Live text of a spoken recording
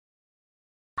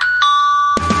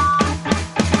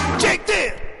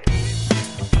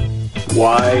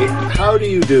Why, how do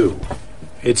you do?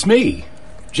 It's me,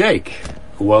 Jake.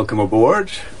 Welcome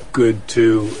aboard. Good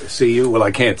to see you. Well,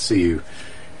 I can't see you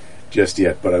just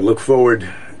yet, but I look forward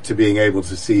to being able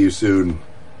to see you soon.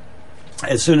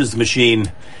 As soon as the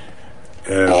machine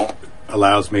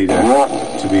allows me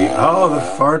to be... Oh, the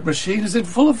fart machine is in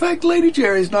full effect. Lady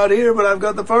Jerry's not here, but I've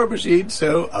got the fart machine,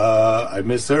 so I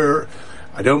miss her.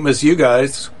 I don't miss you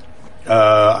guys.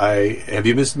 Have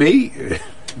you missed me?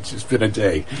 It's just been a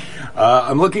day.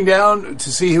 I'm looking down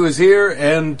to see who is here,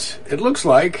 and it looks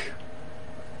like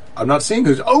I'm not seeing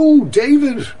who's... Oh,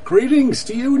 David! Greetings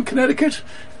to you in Connecticut.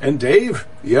 And Dave,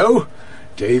 yo.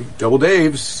 Dave, Double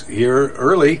Dave's here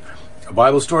early. A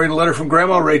Bible story and a letter from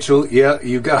Grandma Rachel. Yeah,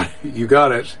 you got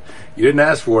it. You didn't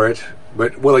ask for it,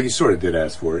 but, well, you sort of did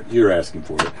ask for it. You're asking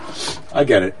for it. I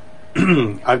get it.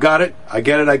 I've got it. I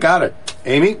get it. I got it.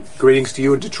 Amy, greetings to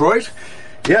you in Detroit.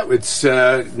 Yeah, it's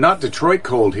not Detroit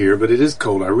cold here, but it is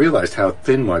cold. I realized how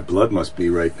thin my blood must be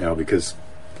right now because,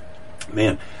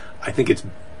 man, I think it's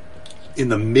in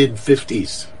the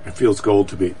mid-50s. It feels cold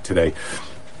to be today.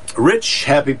 Rich,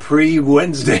 happy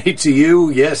pre-Wednesday to you.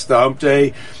 Yes, the hump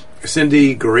day.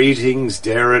 Cindy, greetings.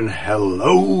 Darren,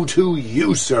 hello to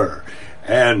you, sir.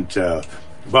 And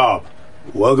Bob,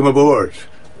 welcome aboard.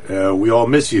 We all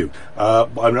miss you.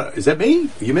 Is that me?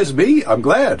 You miss me? I'm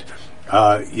glad.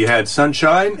 You had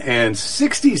sunshine and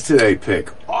 60s today,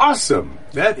 Pick. Awesome.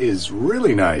 That is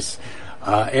really nice.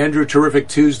 Andrew, terrific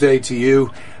Tuesday to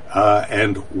you.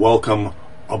 And welcome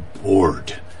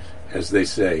aboard, as they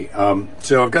say.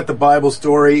 So I've got the Bible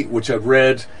story, which I've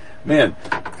read. Man,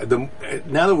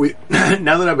 now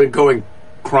that I've been going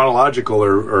chronological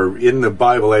or in the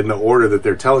Bible in the order that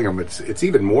they're telling them, it's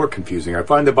even more confusing. I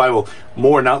find the Bible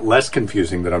more, not less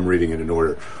confusing that I'm reading it in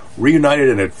order. Reunited,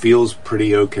 and it feels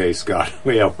pretty okay, Scott.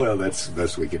 Yeah, well, that's the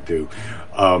best we could do.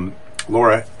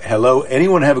 Laura, hello.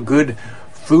 Anyone have a good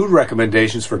food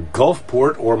recommendations for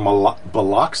Gulfport or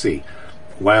Biloxi?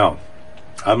 Wow.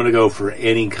 I'm going to go for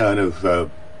any kind of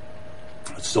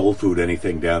soul food,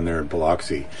 anything down there in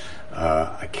Biloxi.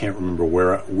 I can't remember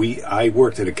where I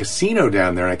worked at a casino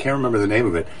down there, and I can't remember the name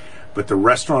of it, but the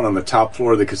restaurant on the top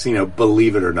floor of the casino,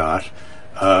 believe it or not,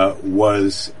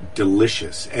 was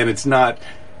delicious. And it's not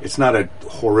a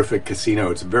horrific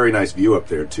casino. It's a very nice view up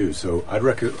there too. So I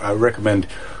recommend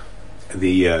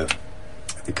the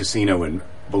casino in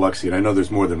Biloxi. And I know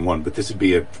there's more than one, but this would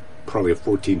be probably a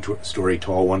 14-story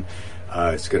tall one.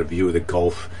 It's got a view of the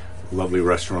Gulf. Lovely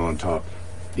restaurant on top.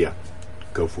 Yeah,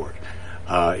 go for it.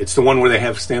 It's the one where they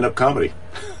have stand-up comedy,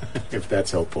 if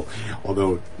that's helpful.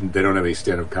 Although they don't have any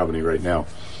stand-up comedy right now.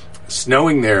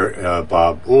 Snowing there,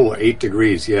 Bob. Oh, 8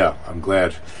 degrees. Yeah, I'm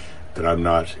glad that I'm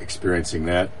not experiencing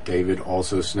that. David,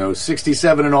 also snow.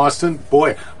 67 in Austin.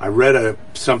 Boy, I read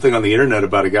something on the internet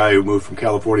about a guy who moved from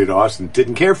California to Austin,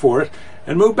 didn't care for it,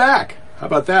 and moved back. How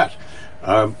about that?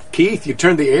 Keith, you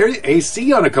turned the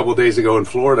AC on a couple days ago in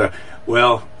Florida.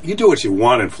 Well, you do what you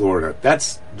want in Florida.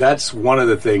 That's one of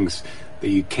the things that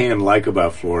you can like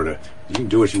about Florida. You can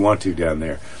do what you want to down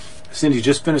there. Cindy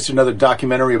just finished another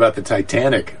documentary about the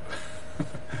Titanic.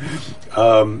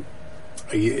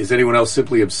 Is anyone else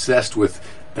simply obsessed with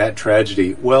that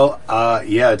tragedy? Well,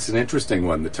 yeah, it's an interesting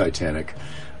one, the Titanic.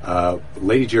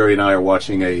 Lady Jerry and I are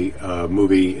watching a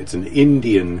movie. It's an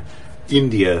Indian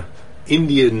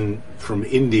from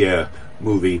India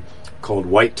movie called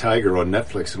White Tiger on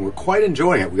Netflix, and we're quite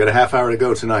enjoying it. We got a half hour to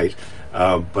go tonight,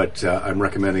 but I'm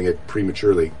recommending it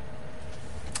prematurely.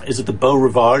 Is it the Beau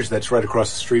Rivage that's right across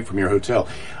the street from your hotel?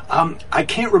 I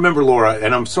can't remember, Laura,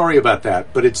 and I'm sorry about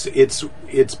that, but it's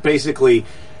basically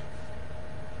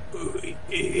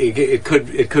it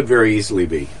could very easily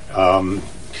be. I'm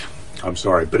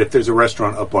sorry, but if there's a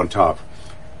restaurant up on top,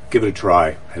 give it a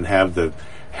try and have the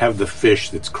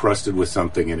fish that's crusted with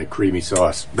something in a creamy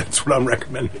sauce. That's what I'm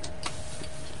recommending.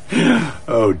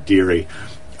 Oh, dearie.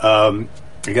 I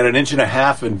got 1.5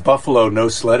 inches in Buffalo, no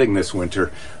sledding this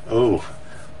winter. Oh,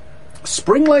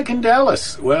 Spring Lake in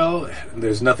Dallas. Well,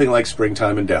 there's nothing like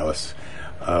springtime in Dallas.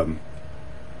 I'm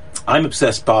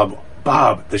obsessed, Bob.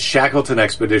 Bob, the Shackleton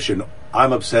expedition.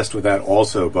 I'm obsessed with that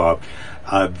also, Bob.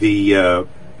 The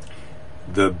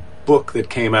book that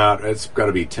came out, it's got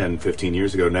to be 10, 15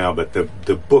 years ago now, but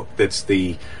the book that's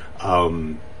it's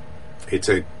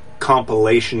a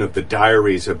compilation of the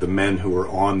diaries of the men who were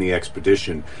on the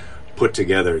expedition put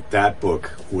together. That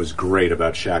book was great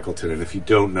about Shackleton, and if you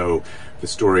don't know the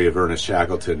story of Ernest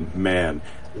Shackleton, man,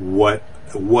 what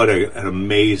an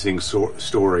amazing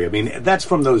story. I mean, that's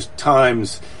from those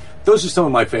times. Those are some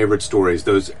of my favorite stories.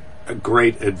 Those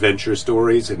great adventure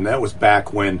stories, and that was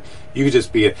back when you could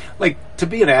just be to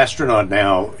be an astronaut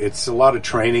now. It's a lot of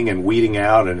training and weeding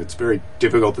out, and it's very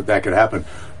difficult that could happen.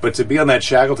 But to be on that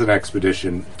Shackleton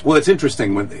expedition, well, it's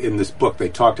interesting. When in this book they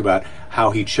talked about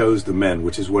how he chose the men,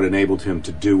 which is what enabled him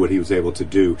to do what he was able to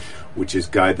do, which is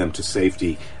guide them to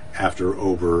safety after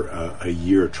over a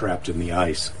year trapped in the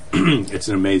ice. It's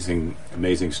an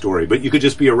amazing story. But you could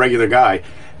just be a regular guy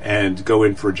and go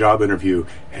in for a job interview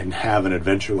and have an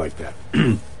adventure like that.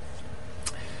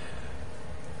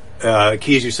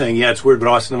 Keys, you're saying, yeah, it's weird, but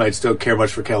Austinites don't care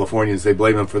much for Californians. They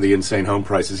blame them for the insane home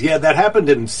prices. Yeah, that happened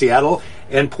in Seattle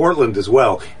and Portland as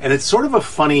well. And it's sort of a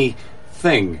funny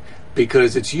thing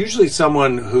because it's usually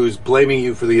someone who's blaming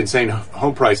you for the insane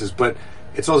home prices, but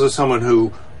it's also someone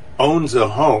who owns a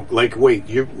home. Like, wait,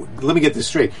 let me get this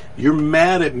straight. You're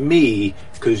mad at me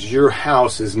because your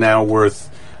house is now worth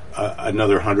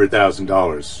another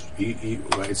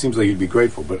 $100,000. It seems like you'd be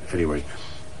grateful, but anyway.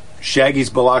 Shaggy's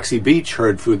Biloxi Beach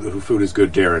heard food is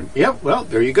good, Darren. Yeah, well,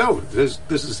 there you go. We're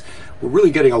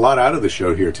really getting a lot out of the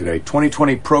show here today.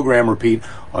 2020 program repeat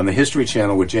on the History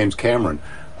Channel with James Cameron.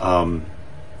 That's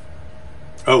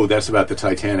about the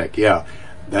Titanic. Yeah,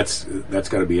 that's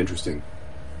got to be interesting.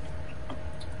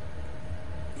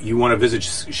 You want to visit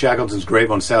Shackleton's grave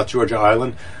on South Georgia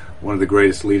Island? One of the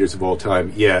greatest leaders of all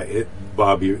time. Yeah,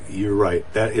 Bob, you're right.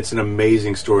 It's an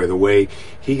amazing story. The way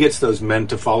he gets those men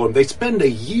to follow him. They spend a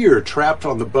year trapped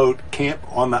on the boat, camping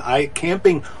on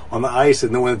the ice,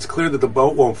 and then when it's clear that the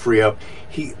boat won't free up,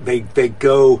 they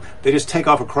just take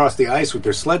off across the ice with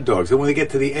their sled dogs. And when they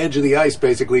get to the edge of the ice,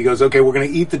 basically he goes, okay, we're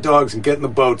going to eat the dogs and get in the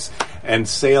boats and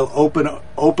sail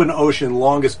open ocean,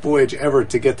 longest voyage ever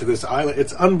to get to this island.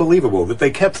 It's unbelievable that they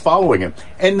kept following him,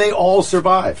 and they all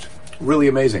survived. Really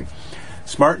amazing.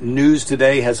 Smart News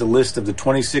Today has a list of the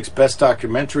 26 best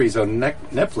documentaries on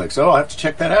Netflix. Oh, I'll have to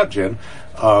check that out, Jen.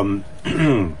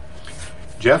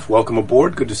 Jeff, welcome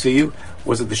aboard. Good to see you.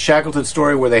 Was it the Shackleton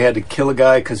story where they had to kill a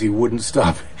guy because he wouldn't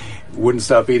stop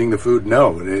eating the food?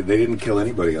 No, they didn't kill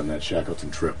anybody on that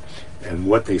Shackleton trip. And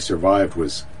what they survived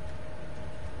was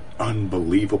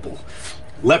unbelievable.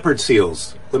 Leopard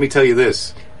seals. Let me tell you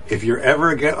this. If you're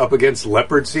ever up against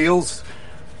leopard seals,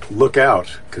 look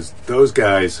out, because those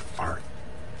guys are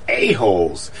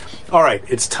a-holes. All right,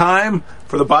 it's time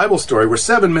for the Bible story. We're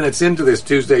 7 minutes into this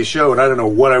Tuesday show, and I don't know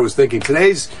what I was thinking.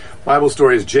 Today's Bible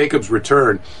story is Jacob's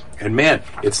return. And man,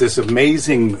 it's this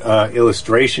amazing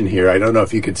illustration here. I don't know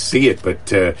if you could see it, but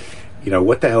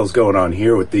what the hell's going on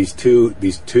here with these two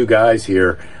guys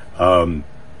here in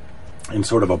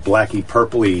sort of a blacky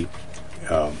purpley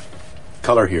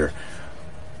color here.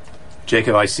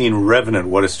 Jacob, I seen Revenant.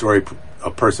 What a story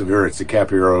of perseverance.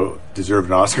 DiCaprio deserved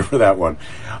an Oscar for that one.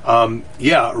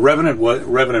 Revenant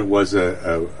was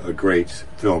a great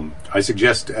film. I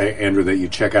suggest, Andrew, that you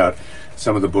check out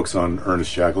some of the books on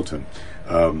Ernest Shackleton.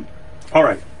 All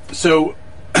right, so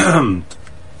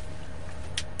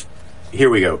here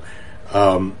we go.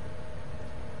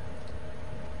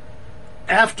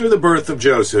 After the birth of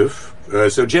Joseph,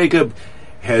 so Jacob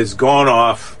has gone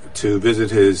off to visit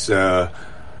his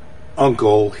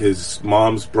uncle, his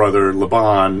mom's brother,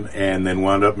 Laban, and then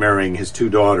wound up marrying his two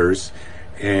daughters,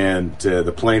 and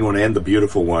the plain one and the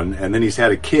beautiful one. And then he's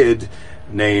had a kid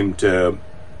named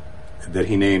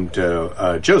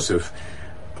Joseph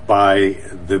by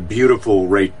the beautiful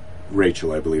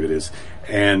Rachel, I believe it is.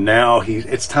 And now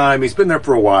it's time. He's been there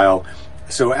for a while.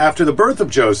 So after the birth of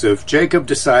Joseph, Jacob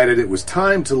decided it was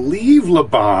time to leave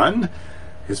Laban,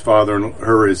 his father and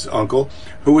his uncle,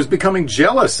 who was becoming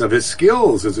jealous of his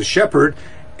skills as a shepherd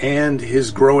and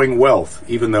his growing wealth,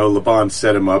 even though Laban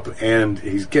set him up, and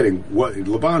he's getting what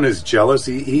Laban is jealous.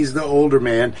 He's the older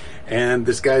man, and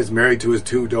this guy's married to his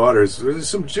two daughters. There's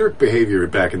some jerk behavior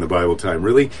back in the Bible time.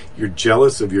 Really? You're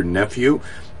jealous of your nephew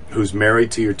who's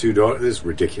married to your two daughters? This is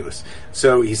ridiculous.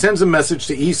 So he sends a message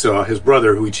to Esau, his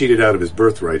brother, who he cheated out of his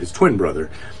birthright, his twin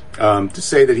brother, to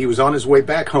say that he was on his way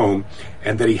back home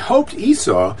and that he hoped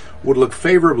Esau would look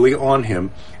favorably on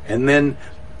him, and then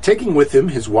taking with him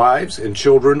his wives and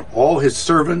children, all his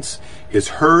servants, his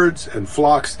herds and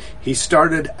flocks, he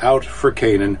started out for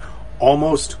Canaan.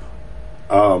 Almost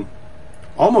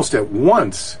at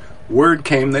once, word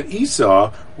came that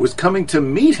Esau was coming to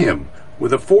meet him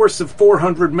with a force of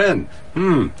 400 men.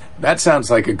 That sounds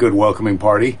like a good welcoming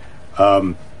party.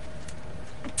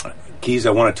 Keys,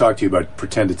 I want to talk to you about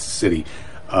Pretend It's a City.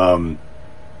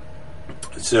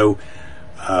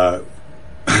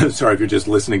 Sorry if you're just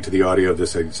listening to the audio of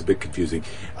this, it's a bit confusing.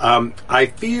 I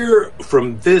fear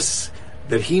from this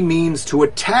that he means to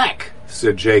attack,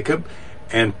 said Jacob,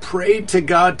 and prayed to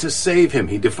God to save him.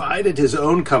 He divided his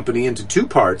own company into two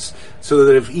parts so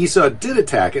that if Esau did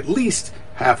attack, at least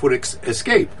half would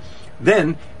escape.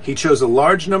 Then he chose a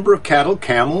large number of cattle,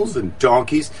 camels, and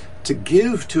donkeys to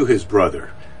give to his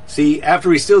brother. See,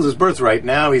 after he steals his birthright,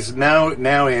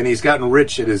 and he's gotten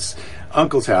rich at his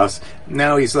uncle's house.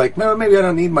 Now he's like, no, maybe I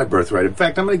don't need my birthright. In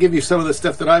fact, I'm going to give you some of the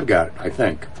stuff that I've got, I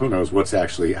think. Who knows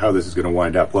how this is going to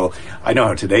wind up. Well, I know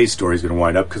how today's story is going to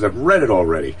wind up because I've read it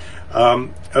already.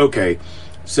 Okay,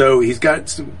 so he's got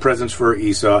some presents for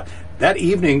Esau. That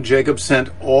evening, Jacob sent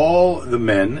all the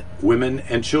men, women,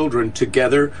 and children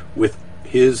together with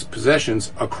his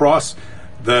possessions across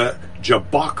the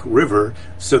Jabbok River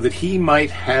so that he might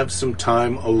have some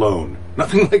time alone.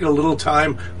 Nothing like a little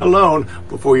time alone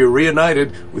before you're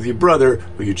reunited with your brother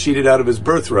who you cheated out of his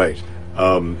birthright.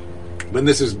 But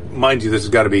this has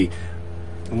got to be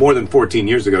more than 14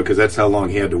 years ago because that's how long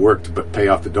he had to work to pay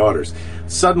off the daughters.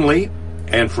 Suddenly,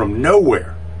 and from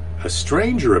nowhere, a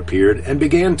stranger appeared and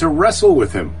began to wrestle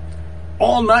with him.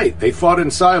 All night they fought in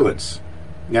silence.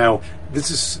 Now,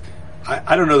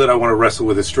 I don't know that I want to wrestle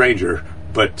with a stranger,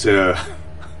 but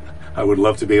I would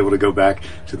love to be able to go back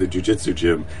to the jiu-jitsu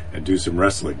gym and do some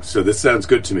wrestling. So this sounds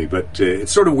good to me, but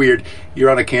it's sort of weird. You're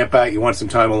on a camp out, you want some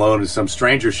time alone, and some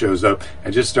stranger shows up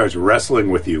and just starts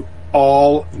wrestling with you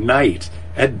all night.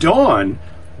 At dawn,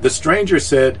 the stranger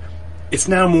said, "It's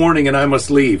now morning and I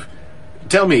must leave.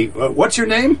 Tell me, what's your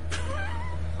name?"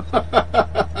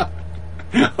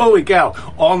 Holy cow.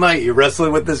 All night you're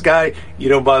wrestling with this guy. You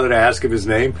don't bother to ask him his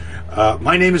name.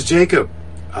 "My name is Jacob."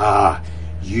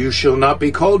 "You shall not be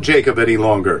called Jacob any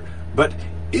longer, but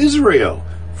Israel,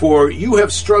 for you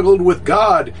have struggled with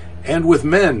God and with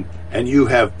men, and you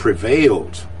have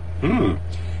prevailed."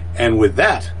 And with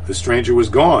that, the stranger was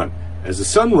gone. As the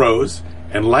sun rose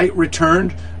and light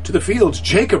returned to the fields,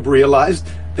 Jacob realized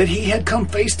that he had come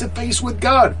face to face with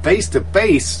God. Face to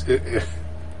face.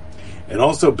 And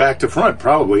also back to front,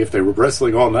 probably, if they were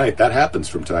wrestling all night. That happens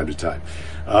from time to time.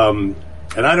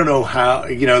 And I don't know how,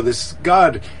 this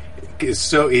God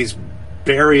he's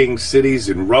burying cities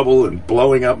in rubble and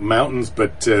blowing up mountains,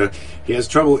 but he has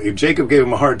trouble. Jacob gave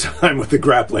him a hard time with the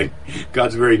grappling.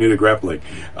 God's very new to grappling.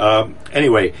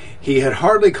 Anyway, he had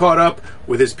hardly caught up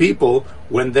with his people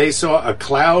when they saw a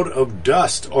cloud of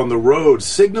dust on the road,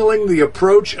 signaling the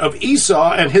approach of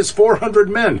Esau and his 400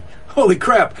 men. Holy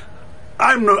crap.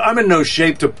 I'm in no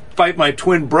shape to fight my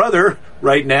twin brother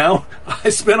right now. I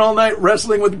spent all night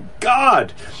wrestling with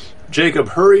God. Jacob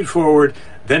hurried forward,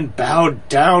 then bowed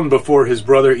down before his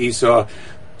brother Esau.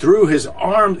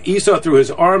 Esau threw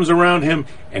his arms around him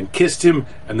and kissed him,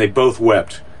 and they both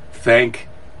wept. Thank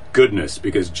goodness,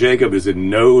 because Jacob is in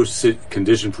no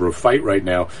condition for a fight right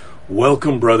now.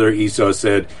 "Welcome, brother," Esau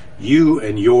said. "You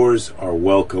and yours are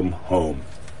welcome home."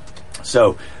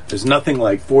 So there's nothing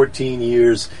like 14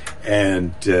 years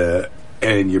and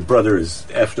your brother is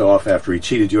effed off after he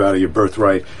cheated you out of your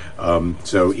birthright.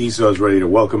 So Esau's ready to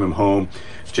welcome him home.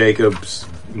 Jacob's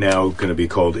now going to be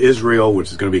called Israel,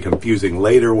 which is going to be confusing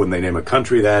later when they name a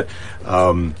country that.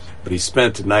 But he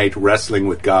spent a night wrestling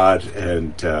with God,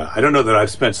 and I don't know that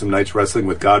I've spent some nights wrestling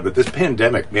with God, but this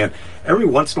pandemic, man, every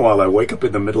once in a while I wake up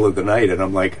in the middle of the night and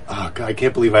I'm like, oh God, I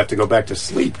can't believe I have to go back to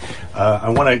sleep.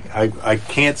 I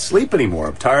can't sleep anymore.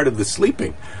 I'm tired of the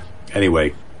sleeping.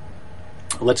 Anyway,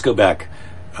 let's go back.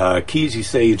 Keys, you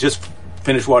say you just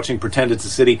finished watching Pretend It's a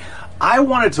City. I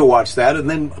wanted to watch that,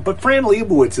 but Fran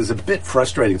Lebowitz is a bit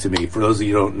frustrating to me. For those of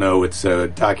you who don't know, it's a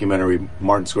documentary.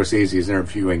 Martin Scorsese is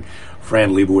interviewing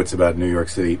Fran Lebowitz about New York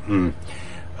City.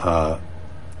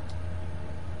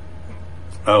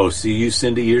 See you,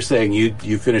 Cindy, you're saying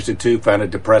you finished it too, found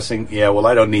it depressing? Yeah, well,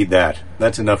 I don't need that.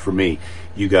 That's enough for me.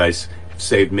 You guys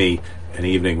saved me an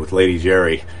evening with Lady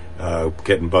Jerry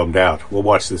getting bummed out. We'll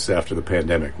watch this after the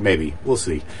pandemic. Maybe. We'll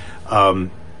see.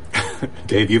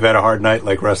 Dave, you've had a hard night,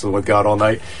 like wrestling with God all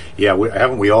night? Yeah,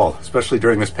 haven't we all? Especially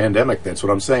during this pandemic, that's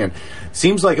what I'm saying.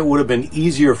 Seems like it would have been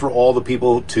easier for all the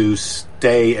people to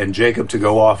stay and Jacob to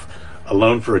go off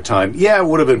alone for a time. Yeah, it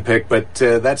would have been picked, but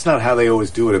that's not how they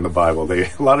always do it in the Bible. A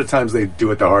lot of times they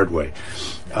do it the hard way.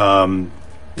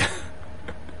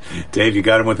 Dave, you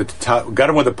got him with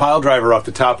the pile driver off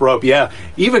the top rope. Yeah,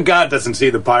 even God doesn't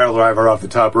see the pile driver off the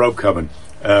top rope coming.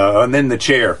 And then the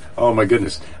chair. Oh my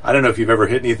goodness. I don't know if you've ever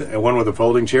hit one with a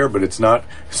folding chair, but it's not.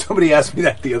 Somebody asked me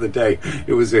that the other day.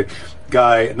 It was a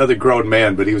guy, another grown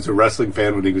man, but he was a wrestling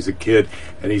fan when he was a kid.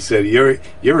 And he said, you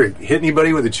ever hit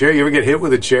anybody with a chair? You ever get hit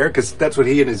with a chair? Because that's what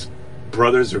he and his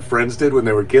brothers or friends did when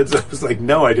they were kids. I was like,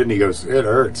 no, I didn't. He goes, it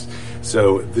hurts.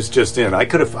 So this just in. I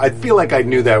feel like I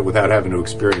knew that without having to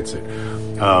experience it.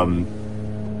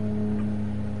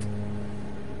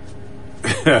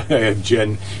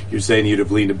 Jen, you're saying you'd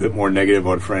have leaned a bit more negative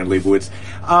on Fran Lebowitz.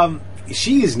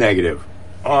 She is negative.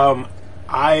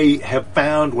 I have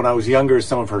found when I was younger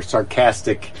some of her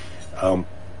sarcastic,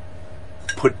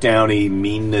 put-downy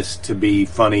meanness to be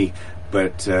funny,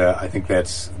 but I think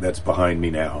that's behind me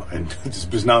now, and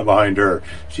it's not behind her.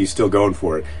 She's still going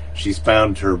for it. She's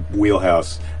found her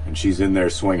wheelhouse, and she's in there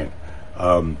swinging.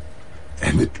 And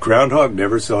the groundhog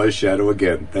never saw his shadow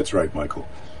again. That's right, Michael.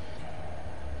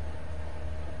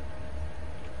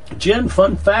 Jen,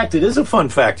 fun fact. It is a fun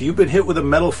fact. You've been hit with a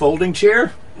metal folding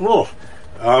chair? Oh,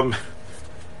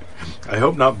 I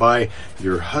hope not by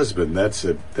your husband. That's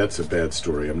a bad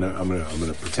story. I'm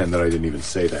gonna pretend that I didn't even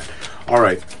say that. All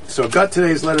right. So I've got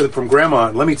today's letter from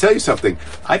Grandma. Let me tell you something.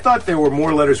 I thought there were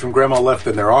more letters from Grandma left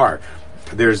than there are.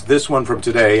 There's this one from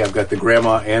today. I've got the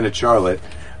Grandma and a Charlotte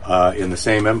in the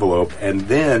same envelope, and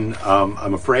then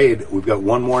I'm afraid we've got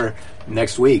one more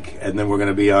next week, and then we're going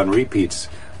to be on repeats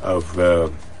of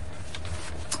the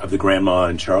Grandma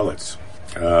and Charlotte's.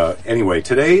 Anyway,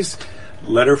 today's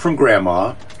letter from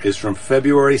Grandma is from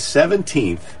February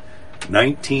 17th,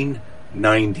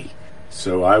 1990.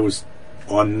 So I was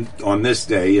on this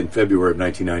day in February of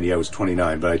 1990, I was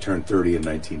 29, but I turned 30 in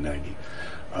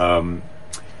 1990.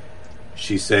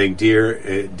 She's saying,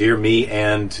 dear me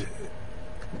and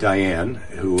Diane,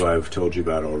 who I've told you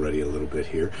about already a little bit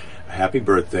here, happy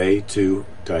birthday to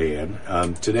Diane.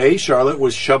 Today, Charlotte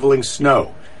was shoveling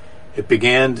snow. It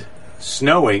began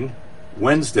snowing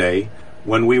Wednesday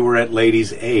when we were at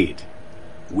Ladies' Aid.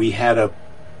 We had a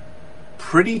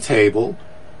pretty table.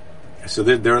 So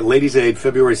they're at Ladies' Aid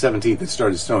February 17th. It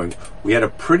started snowing. We had a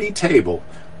pretty table,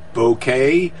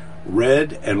 bouquet,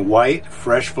 red and white,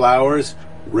 fresh flowers,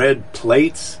 red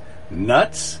plates,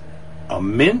 nuts, a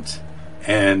mint,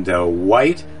 and a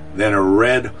white, then a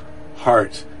red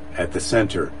heart at the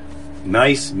center.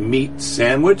 Nice meat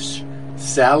sandwich,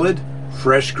 salad,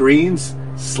 fresh greens,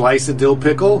 slice of dill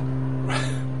pickle,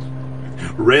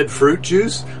 red fruit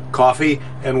juice, coffee,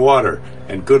 and water.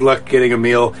 And good luck getting a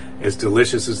meal as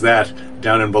delicious as that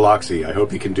down in Biloxi. I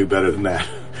hope you can do better than that.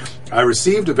 I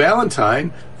received a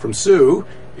Valentine from Sue.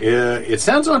 It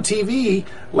sounds on TV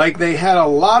like they had a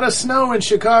lot of snow in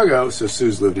Chicago. So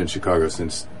Sue's lived in Chicago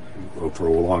for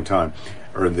a long time,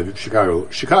 or in the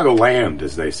Chicago land,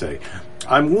 as they say.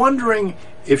 I'm wondering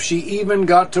if she even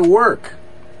got to work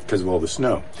because of all the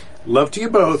snow. Love to you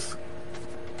both,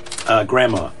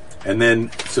 Grandma. And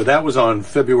then, so that was on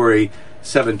February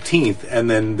 17th, and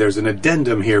then there's an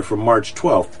addendum here from March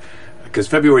 12th, because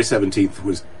February 17th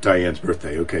was Diane's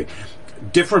birthday. Okay.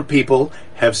 Different people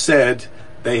have said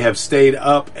they have stayed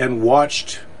up and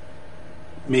watched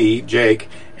me, Jake,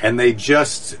 and they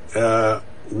just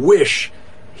wish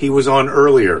he was on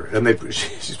earlier. And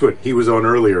she's put, he was on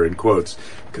earlier in quotes,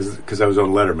 because I was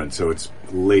on Letterman, so it's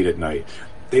late at night.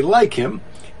 They like him.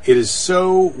 It is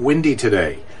so windy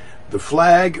today. The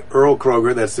flag Earl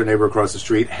Kroger, that's their neighbor across the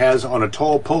street, has on a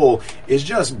tall pole is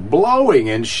just blowing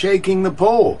and shaking the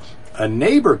pole. A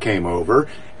neighbor came over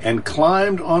and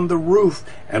climbed on the roof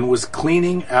and was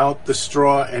cleaning out the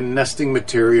straw and nesting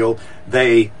material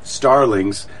they,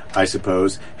 starlings, I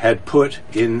suppose, had put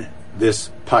in this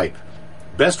pipe.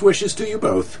 Best wishes to you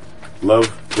both. Love,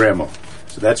 Grandma.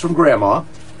 So that's from Grandma.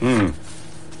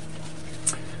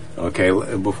 Okay,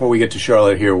 before we get to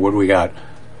Charlotte here, what do we got?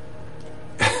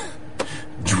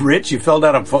 Rich, you fell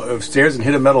down upstairs and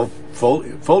hit a metal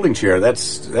folding chair. That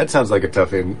sounds like a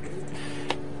tough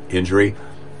injury.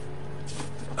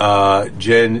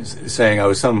 Jen saying I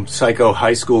was some psycho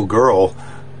high school girl.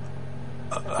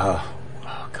 Oh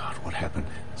God, what happened?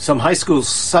 Some high school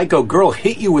psycho girl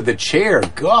hit you with a chair.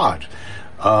 God,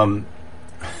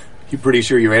 you're pretty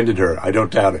sure you ended her. I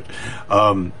don't doubt it.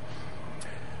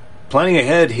 Planning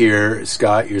ahead here,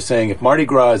 Scott, you're saying if Mardi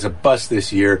Gras is a bust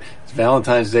this year, is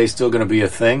Valentine's Day still going to be a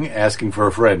thing? Asking for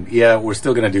a friend. Yeah, we're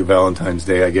still going to do Valentine's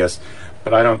Day, I guess.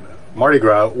 But I don't... Mardi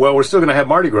Gras, well, we're still going to have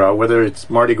Mardi Gras, whether it's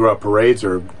Mardi Gras parades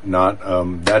or not.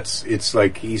 It's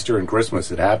like Easter and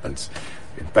Christmas. It happens.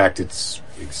 In fact, it's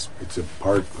a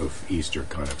part of Easter,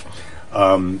 kind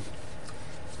of.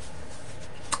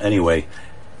 Anyway,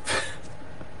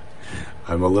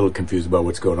 I'm a little confused about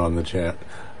what's going on in the chat.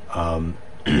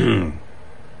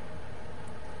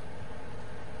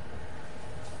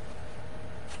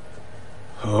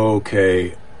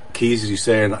 Okay. Keys, you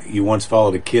saying you once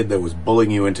followed a kid that was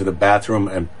bullying you into the bathroom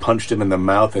and punched him in the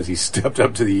mouth as he stepped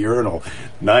up to the urinal.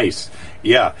 Nice.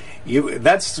 Yeah.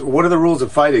 That's one of the rules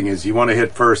of fighting is you want to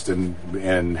hit first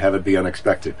and have it be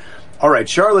unexpected. All right.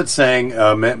 Charlotte's saying,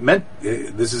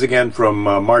 this is again from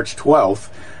March 12th,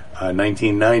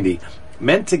 1990.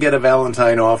 Meant to get a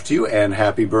Valentine off to you and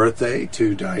happy birthday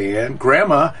to Diane.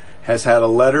 Grandma has had a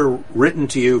letter written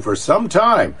to you for some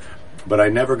time, but I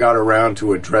never got around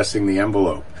to addressing the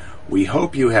envelope. We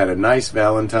hope you had a nice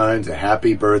Valentine's, a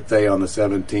happy birthday on the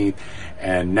 17th,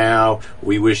 and now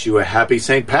we wish you a happy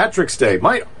St. Patrick's Day.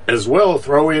 Might as well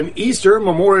throw in Easter,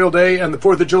 Memorial Day, and the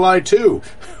 4th of July, too.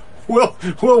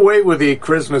 We'll wait with the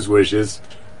Christmas wishes.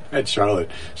 That's Charlotte.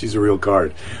 She's a real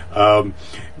card.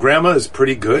 Grandma is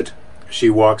pretty good. She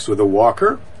walks with a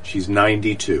walker. She's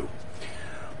 92.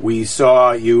 We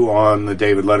saw you on the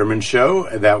David Letterman show.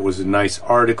 That was a nice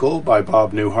article by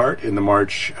Bob Newhart in the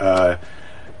March 10th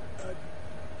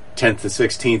to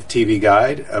 16th TV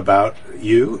guide about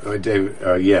you.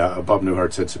 Bob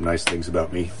Newhart said some nice things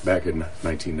about me back in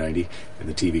 1990 in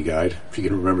the TV guide, if you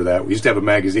can remember that. We used to have a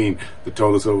magazine that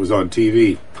told us what was on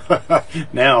TV.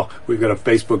 Now we've got a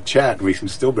Facebook chat and we can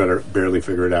still barely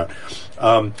figure it out.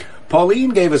 Pauline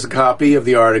gave us a copy of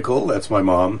the article, that's my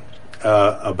mom,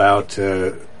 about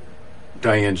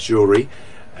Diane's jewelry,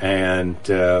 and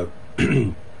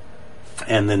then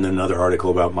another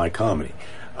article about my comedy.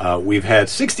 We've had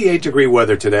 68-degree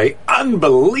weather today.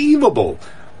 Unbelievable!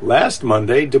 Last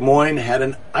Monday, Des Moines had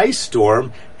an ice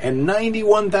storm, and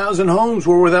 91,000 homes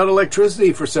were without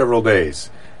electricity for several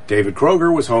days. David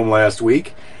Kroger was home last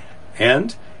week,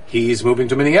 and he's moving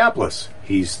to Minneapolis.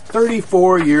 He's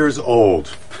 34 years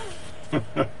old.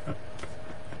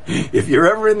 If you're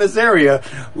ever in this area,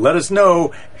 let us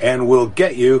know, and we'll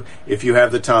get you if you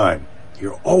have the time.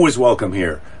 You're always welcome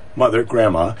here. Mother,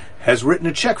 Grandma, has written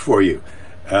a check for you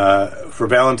for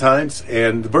Valentine's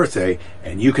and the birthday,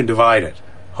 and you can divide it.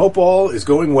 Hope all is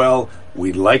going well.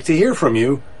 We'd like to hear from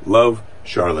you. Love,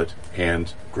 Charlotte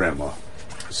and Grandma.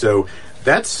 So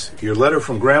that's your letter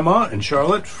from Grandma and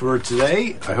Charlotte for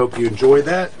today. I hope you enjoyed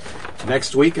that.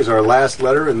 Next week is our last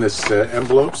letter in this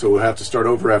envelope, so we'll have to start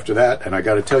over after that. And I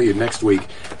got to tell you, next week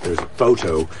there's a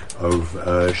photo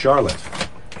of Charlotte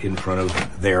in front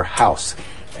of their house.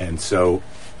 And so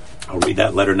I'll read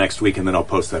that letter next week, and then I'll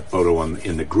post that photo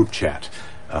in the group chat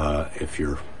if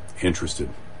you're interested.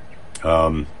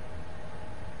 A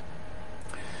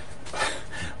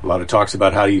lot of talks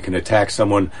about how you can attack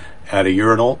someone at a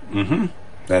urinal.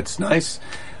 That's nice.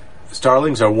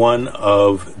 Starlings are one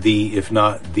of the, if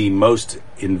not the most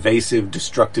invasive,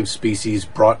 destructive species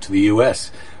brought to the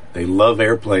U.S. They love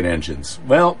airplane engines.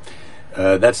 Well,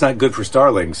 that's not good for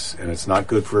starlings, and it's not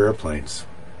good for airplanes.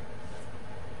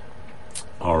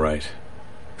 All right.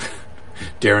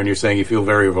 Darren, you're saying you feel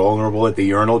very vulnerable at the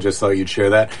urinal. Just thought you'd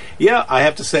share that. Yeah, I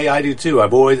have to say I do too.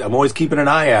 I'm always keeping an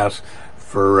eye out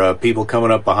for people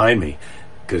coming up behind me,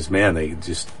 because man, they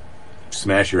just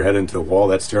smash your head into the wall.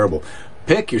 That's terrible.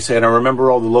 Pick, you're saying I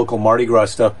remember all the local Mardi Gras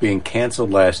stuff being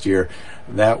canceled last year.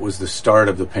 That was the start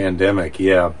of the pandemic.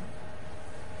 Yeah.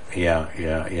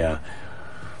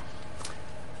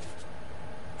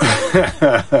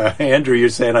 Andrew, you're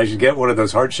saying I should get one of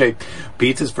those heart-shaped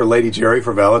pizzas for Lady Jerry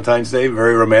for Valentine's Day.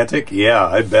 Very romantic. Yeah,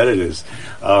 I bet it is.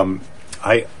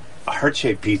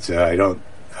 Heart-shaped pizza,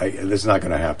 this is not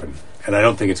going to happen. And I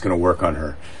don't think it's going to work on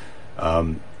her.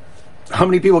 How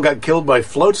many people got killed by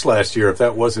floats last year, if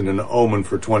that wasn't an omen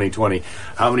for 2020?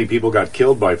 How many people got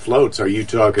killed by floats? Are you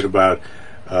talking about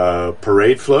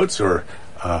parade floats or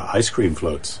ice cream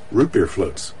floats? Root beer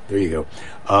floats. There you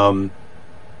go.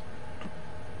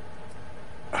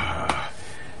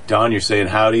 Don, you're saying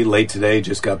howdy, late today,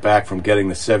 just got back from getting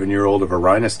the 7-year-old a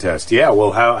Varinus test. Yeah,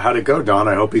 well, how'd it go, Don?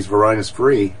 I hope he's Varinus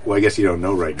free. Well, I guess you don't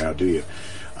know right now, do you?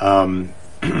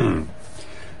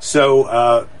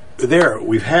 There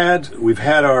we've had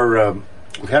our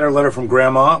letter from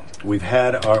Grandma. We've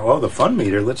had our the fun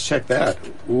meter. Let's check that.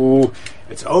 Ooh,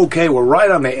 it's okay. We're right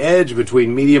on the edge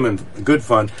between medium and good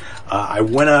fun. I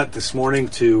went out this morning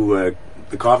to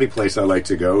the coffee place I like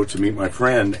to go to meet my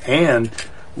friend, and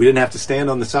we didn't have to stand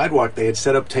on the sidewalk. They had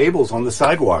set up tables on the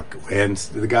sidewalk, and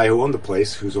the guy who owned the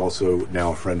place, who's also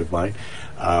now a friend of mine,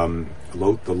 the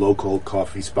local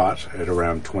coffee spot at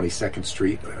around 22nd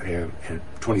Street and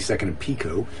 22nd and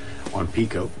Pico, on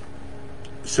Pico.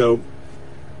 So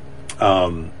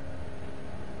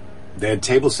they had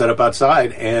tables set up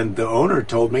outside, and the owner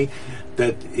told me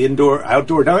that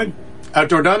outdoor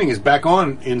dining is back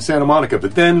on in Santa Monica.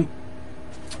 But then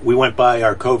we went by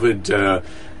our COVID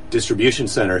distribution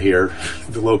center here,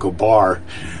 the local bar,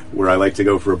 where I like to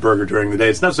go for a burger during the day.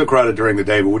 It's not so crowded during the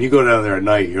day, but when you go down there at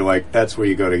night, you're like, that's where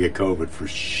you go to get COVID for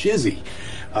shizzy.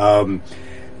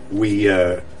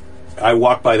 I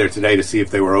walked by there today to see if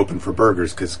they were open for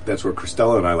burgers, because that's where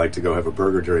Christella and I like to go have a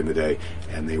burger during the day,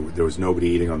 and there was nobody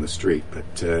eating on the street.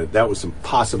 But that was some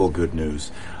possible good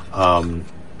news.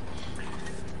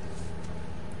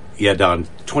 Yeah, Don,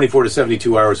 24 to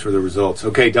 72 hours for the results.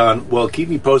 Okay, Don, well, keep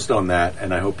me posted on that,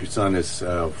 and I hope your son is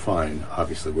fine.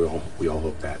 Obviously, we all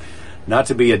hope that. Not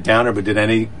to be a downer, but did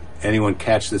anyone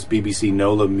catch this BBC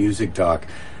NOLA music doc?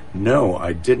 No,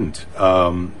 I didn't.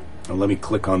 Let me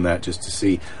click on that just to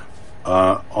see.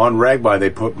 On Ragby, they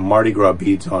put Mardi Gras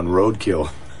beads on roadkill.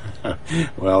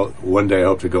 Well, one day I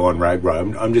hope to go on Ragby.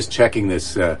 I'm just checking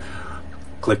this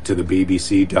click to the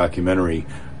BBC documentary,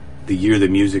 The Year the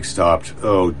Music Stopped.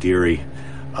 Oh, dearie.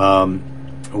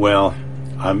 Well,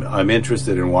 I'm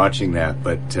interested in watching that,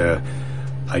 but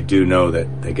I do know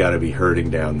that they got to be hurting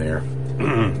down there.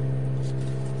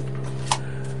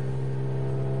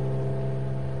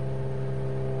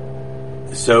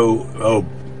 So,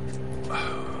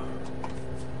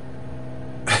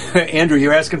 Andrew,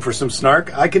 you're asking for some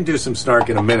snark? I can do some snark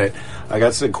in a minute. I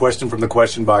got a question from the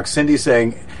question box. Cindy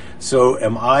saying, so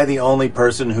am I the only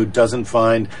person who doesn't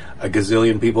find a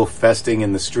gazillion people festing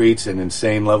in the streets and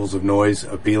insane levels of noise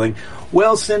appealing?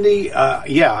 Well, Cindy,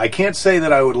 yeah, I can't say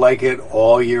that I would like it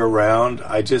all year round.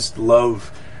 I just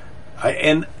love...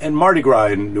 And Mardi Gras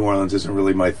in New Orleans isn't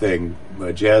really my thing.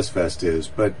 Jazz Fest is.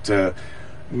 But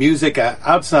music,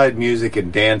 outside music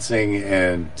and dancing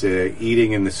and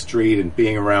eating in the street and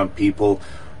being around people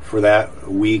for that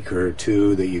week or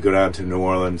two that you go down to New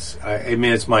Orleans, I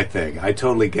mean, it's my thing. I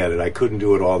totally get it. I couldn't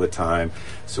do it all the time,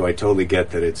 so I totally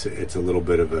get that it's a little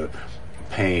bit of a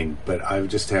pain. But I've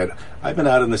been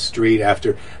out in the street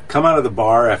come out of the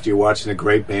bar after you're watching a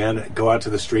great band, go out to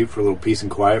the street for a little peace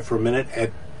and quiet for a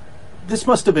minute. This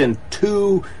must have been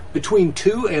between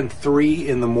 2 and 3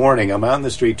 in the morning. I'm out in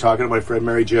the street talking to my friend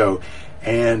Mary Jo,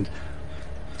 and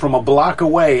from a block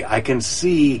away, I can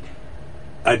see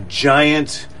a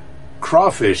giant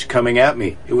crawfish coming at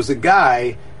me. It was a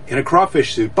guy in a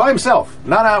crawfish suit by himself,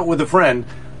 not out with a friend.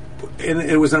 And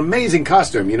it was an amazing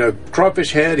costume. You know,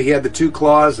 crawfish head, he had the 2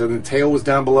 claws, and the tail was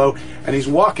down below, and he's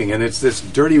walking, and it's this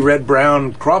dirty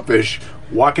red-brown crawfish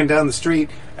walking down the street.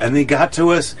 And they got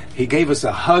to us. He gave us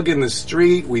a hug in the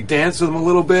street. We danced with him a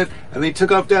little bit, and they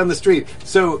took off down the street.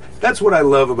 So that's what I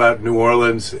love about New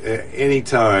Orleans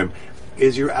anytime,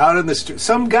 is you're out in the street.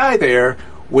 Some guy there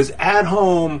was at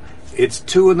home. It's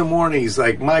 2 in the morning. He's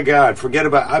like, my God, forget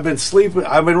about it. I've been sleeping.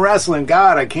 I've been wrestling.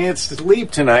 God, I can't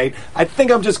sleep tonight. I think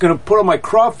I'm just going to put on my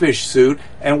crawfish suit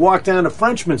and walk down to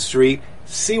Frenchman Street,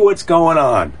 see what's going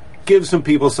on, give some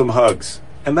people some hugs.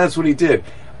 And that's what he did.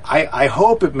 I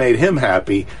hope it made him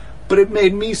happy, but it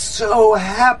made me so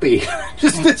happy.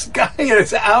 Just this guy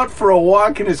is out for a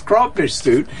walk in his crawfish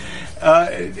suit.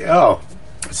 So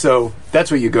that's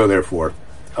what you go there for.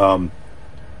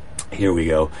 Here we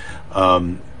go.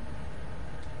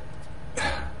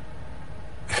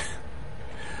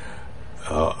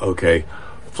 Okay.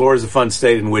 Florida's a fun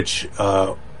state in which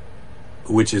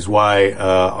is why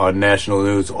on national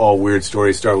news all weird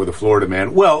stories start with a Florida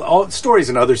man. Well, all stories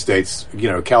in other states,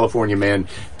 California man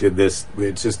did this.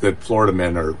 It's just that Florida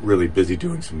men are really busy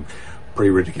doing some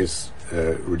pretty ridiculous,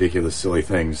 silly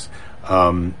things.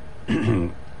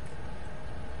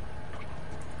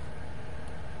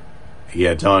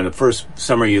 Yeah, Don, the first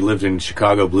summer you lived in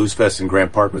Chicago, Blues Fest in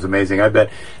Grant Park was amazing. I bet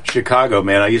Chicago,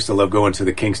 man, I used to love going to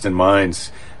the Kingston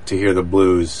Mines to hear the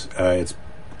blues. It's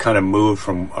kind of moved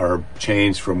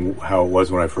changed from how it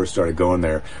was when I first started going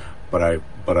there, but I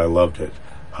loved it.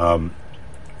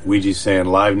 Ouija's saying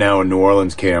live now in New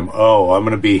Orleans, Cam. Oh, I'm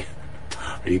gonna be.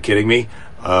 Are you kidding me?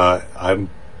 I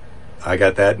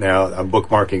got that now. I'm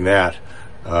bookmarking that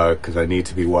because I need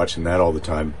to be watching that all the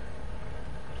time.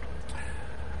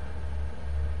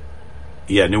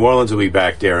 Yeah, New Orleans will be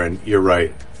back, Darren. You're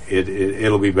right.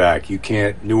 It'll be back. It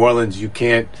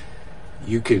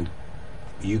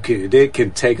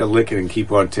can take a licking and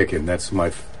keep on ticking. That's my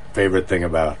favorite thing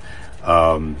about.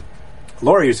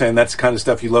 Laura, you're saying that's the kind of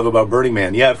stuff you love about Burning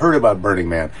Man. Yeah, I've heard about Burning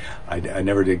Man. I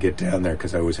never did get down there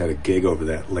because I always had a gig over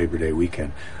that Labor Day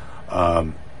weekend.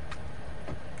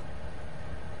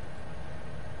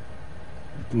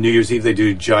 New Year's Eve, they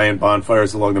do giant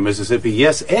bonfires along the Mississippi.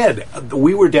 Yes, Ed,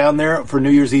 we were down there for New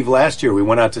Year's Eve last year. We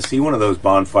went out to see one of those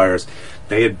bonfires.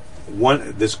 They had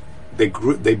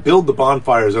They build the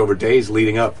bonfires over days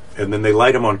leading up, and then they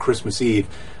light them on Christmas Eve.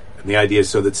 And the idea is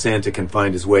so that Santa can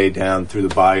find his way down through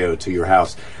the bayou to your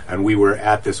house. And we were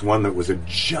at this one that was a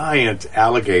giant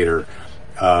alligator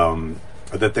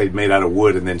that they'd made out of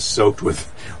wood and then soaked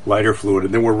with lighter fluid.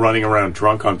 And then we're running around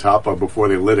drunk on top of before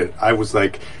they lit it. I was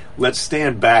like, let's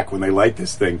stand back when they light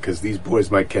this thing because these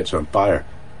boys might catch on fire.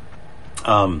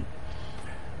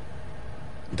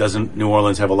 Doesn't New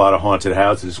Orleans have a lot of haunted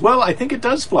houses? Well, I think it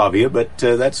does, Flavia, but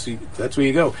that's where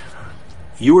you go.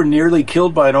 You were nearly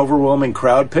killed by an overwhelming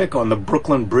crowd pick on the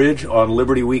Brooklyn Bridge on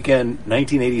Liberty Weekend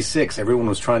 1986. Everyone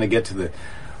was trying to get to the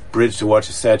bridge to watch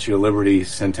the Statue of Liberty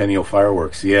centennial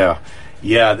fireworks. Yeah,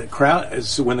 the crowd.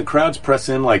 So when the crowds press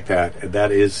in like that,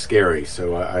 that is scary.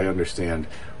 So I understand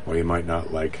why you might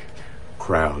not like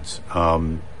crowds.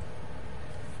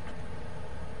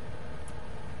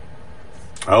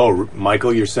 Oh,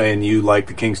 Michael, you're saying you like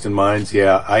the Kingston Mines?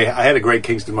 Yeah, I had a great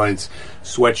Kingston Mines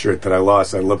sweatshirt that I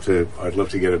lost. I'd love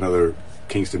to get another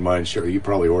Kingston Mines shirt. You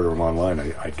probably order them online,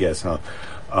 I guess, huh?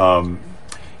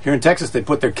 Here in Texas, they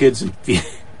put their kids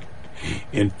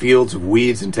in fields of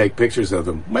weeds and take pictures of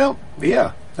them. Well,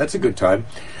 yeah, that's a good time.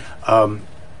 All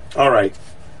right,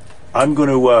 I'm going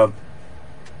to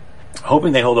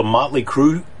hoping they hold a Motley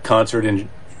Crue concert in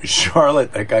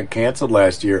Charlotte that got canceled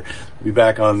last year. We'll be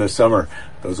back on this summer.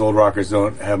 Those old rockers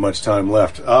don't have much time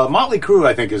left. Motley Crue,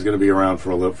 I think, is going to be around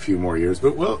for a few more years,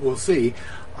 but we'll see.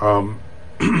 Yeah,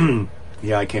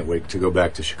 I can't wait to go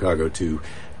back to Chicago too,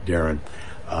 Darren.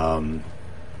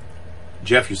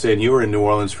 Jeff, you're saying you were in New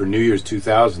Orleans for New Year's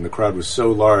 2000. The crowd was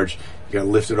so large, you got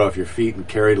lifted off your feet and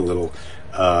carried a little.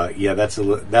 Yeah, that's a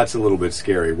little bit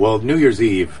scary. Well, New Year's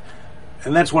Eve,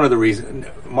 and that's one of the reasons.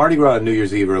 Mardi Gras and New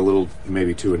Year's Eve are a little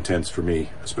maybe too intense for me,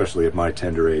 especially at my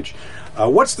tender age.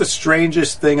 What's the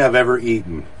strangest thing I've ever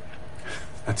eaten?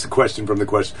 That's a question from the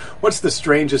question. What's the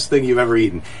strangest thing you've ever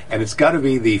eaten? And it's got to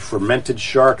be the fermented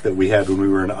shark that we had when we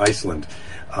were in Iceland.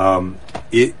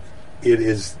 It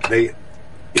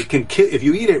can kill if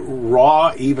you eat it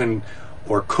raw, even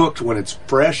or cooked when it's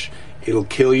fresh. It'll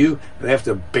kill you. They have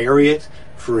to bury it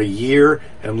for a year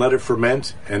and let it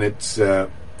ferment, and it's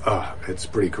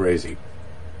pretty crazy.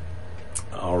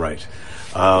 All right.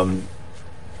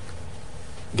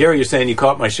 Gary, you're saying you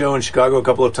caught my show in Chicago a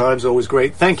couple of times. Always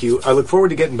great. Thank you. I look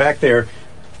forward to getting back there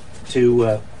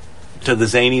to the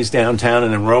Zanies downtown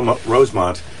and in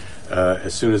Rosemont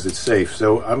as soon as it's safe.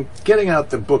 So I'm getting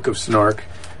out the Book of Snark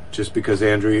just because,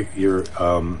 Andrew, you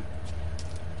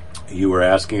were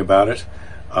asking about it.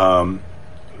 So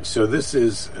this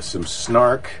is some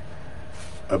snark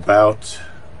about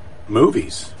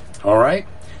movies. All right?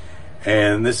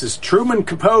 And this is Truman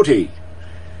Capote.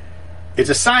 It's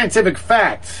a scientific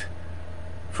fact.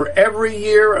 For every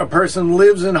year a person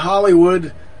lives in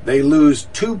Hollywood, they lose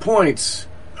 2 points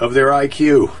of their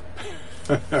IQ.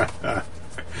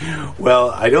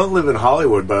 Well, I don't live in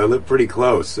Hollywood, but I live pretty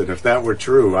close. And if that were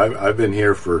true, I've been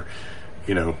here for,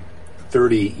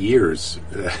 30 years.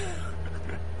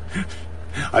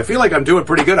 I feel like I'm doing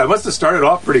pretty good. I must have started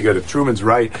off pretty good if Truman's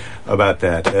right about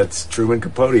that. That's Truman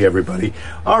Capote, everybody.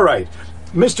 All right.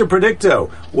 Mr. Predicto,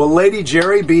 will Lady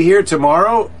Jerry be here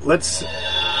tomorrow? Let's... No.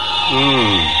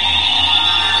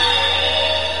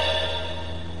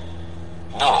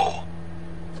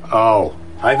 Oh,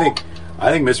 I think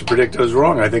Mr. Predicto's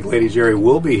wrong. I think Lady Jerry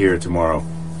will be here tomorrow.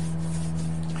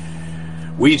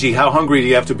 Ouija, how hungry do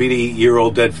you have to be to eat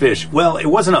year-old dead fish? Well, it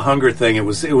wasn't a hunger thing. It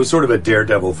was sort of a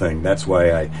daredevil thing. That's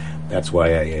why I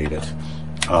ate it.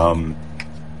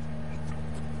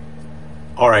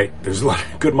 All right, there's a lot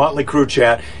of good Motley Crue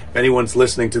chat. If anyone's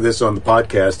listening to this on the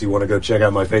podcast, you want to go check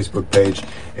out my Facebook page,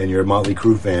 and you're a Motley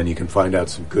Crue fan, you can find out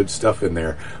some good stuff in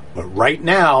there. But right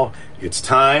now, it's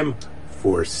time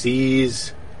for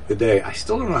Seize the Day. I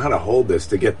still don't know how to hold this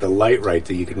to get the light right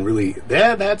so you can really...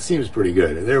 That seems pretty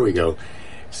good. There we go.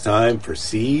 It's time for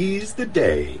Seize the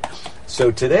Day.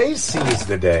 So today's Seize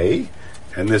the Day,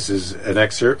 and this is an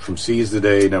excerpt from Seize the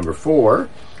Day number 4,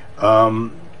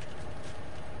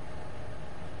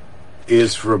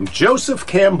 is from Joseph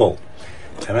Campbell.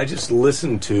 And I just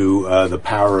listened to The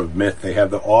Power of Myth. They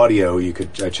have the audio.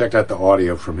 I checked out the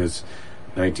audio from his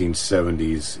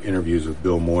 1970s interviews with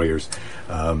Bill Moyers.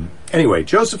 Anyway,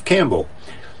 Joseph Campbell.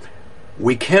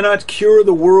 We cannot cure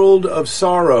the world of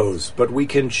sorrows, but we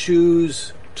can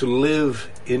choose to live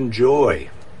in joy.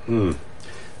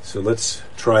 So let's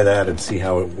try that and see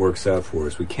how it works out for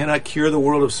us. We cannot cure the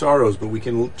world of sorrows, but we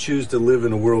can choose to live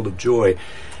in a world of joy.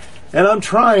 And I'm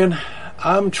trying.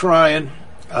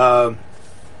 I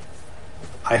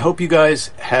hope you guys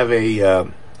have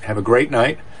a great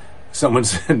night. Someone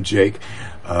send Jake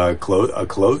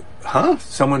Someone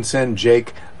send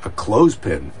Jake a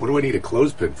clothespin. What do I need a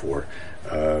clothespin for?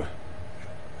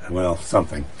 Well,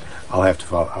 something.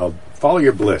 I'll follow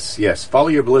your bliss. Yes, follow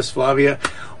your bliss, Flavia.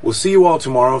 We'll see you all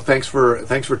tomorrow. Thanks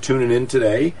for tuning in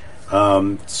today.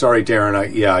 Sorry,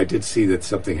 Darren. I did see that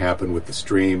something happened with the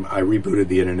stream. I rebooted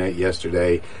the internet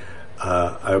yesterday.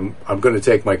 I'm going to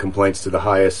take my complaints to the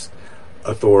highest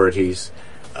authorities.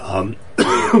 I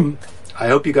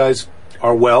hope you guys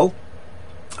are well.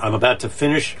 I'm about to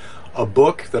finish a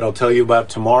book that I'll tell you about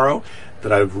tomorrow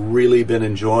that I've really been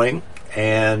enjoying,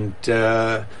 and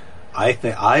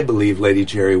I believe Lady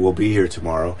Jerry will be here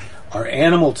tomorrow. Our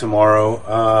animal tomorrow,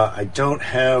 I don't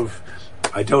have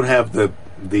the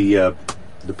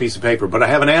piece of paper, but I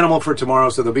have an animal for tomorrow,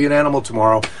 so there'll be an animal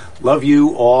tomorrow. Love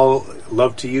you all.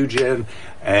 Love to you, Jen,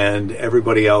 and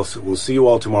everybody else. We'll see you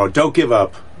all tomorrow. Don't give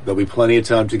up. There'll be plenty of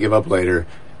time to give up later.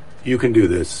 You can do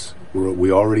this.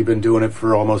 We already been doing it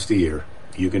for almost a year.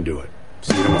 You can do it.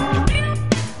 See you tomorrow.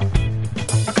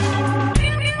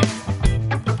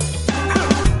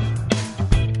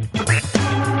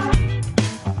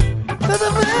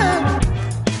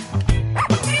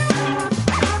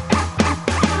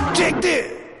 Jakethis.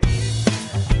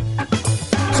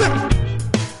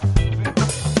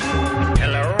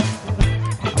 Hello?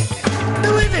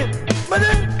 Who is it,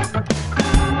 mother?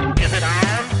 Is it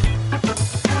on?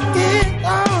 Yeah,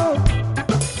 oh.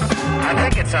 I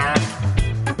think it's on.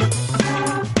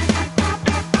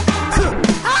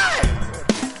 Hi.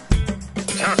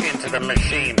 Talk into the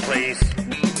machine, please.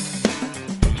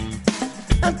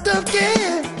 I'm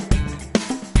talking.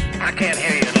 I can't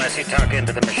hear you unless you talk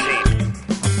into the machine.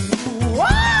 Wow.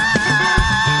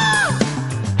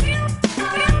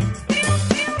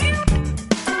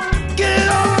 Get it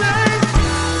all right.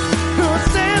 Don't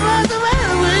say about the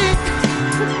week.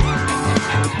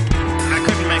 I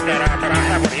couldn't make that out, but I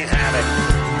have what he's having.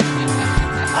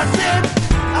 I said,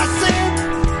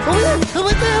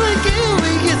 what the hell again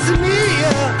when he gets to me?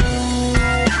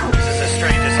 This is the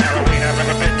strangest Halloween I've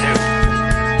ever been to.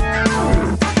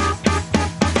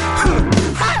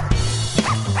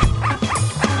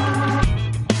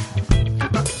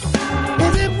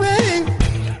 Is it rain?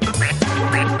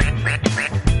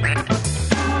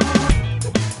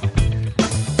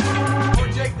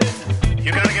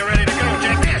 You gotta get ready to go,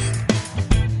 Jakethis.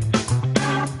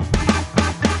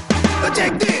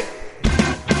 Jakethis.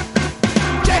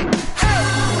 Jake.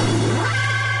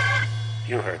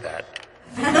 You heard that.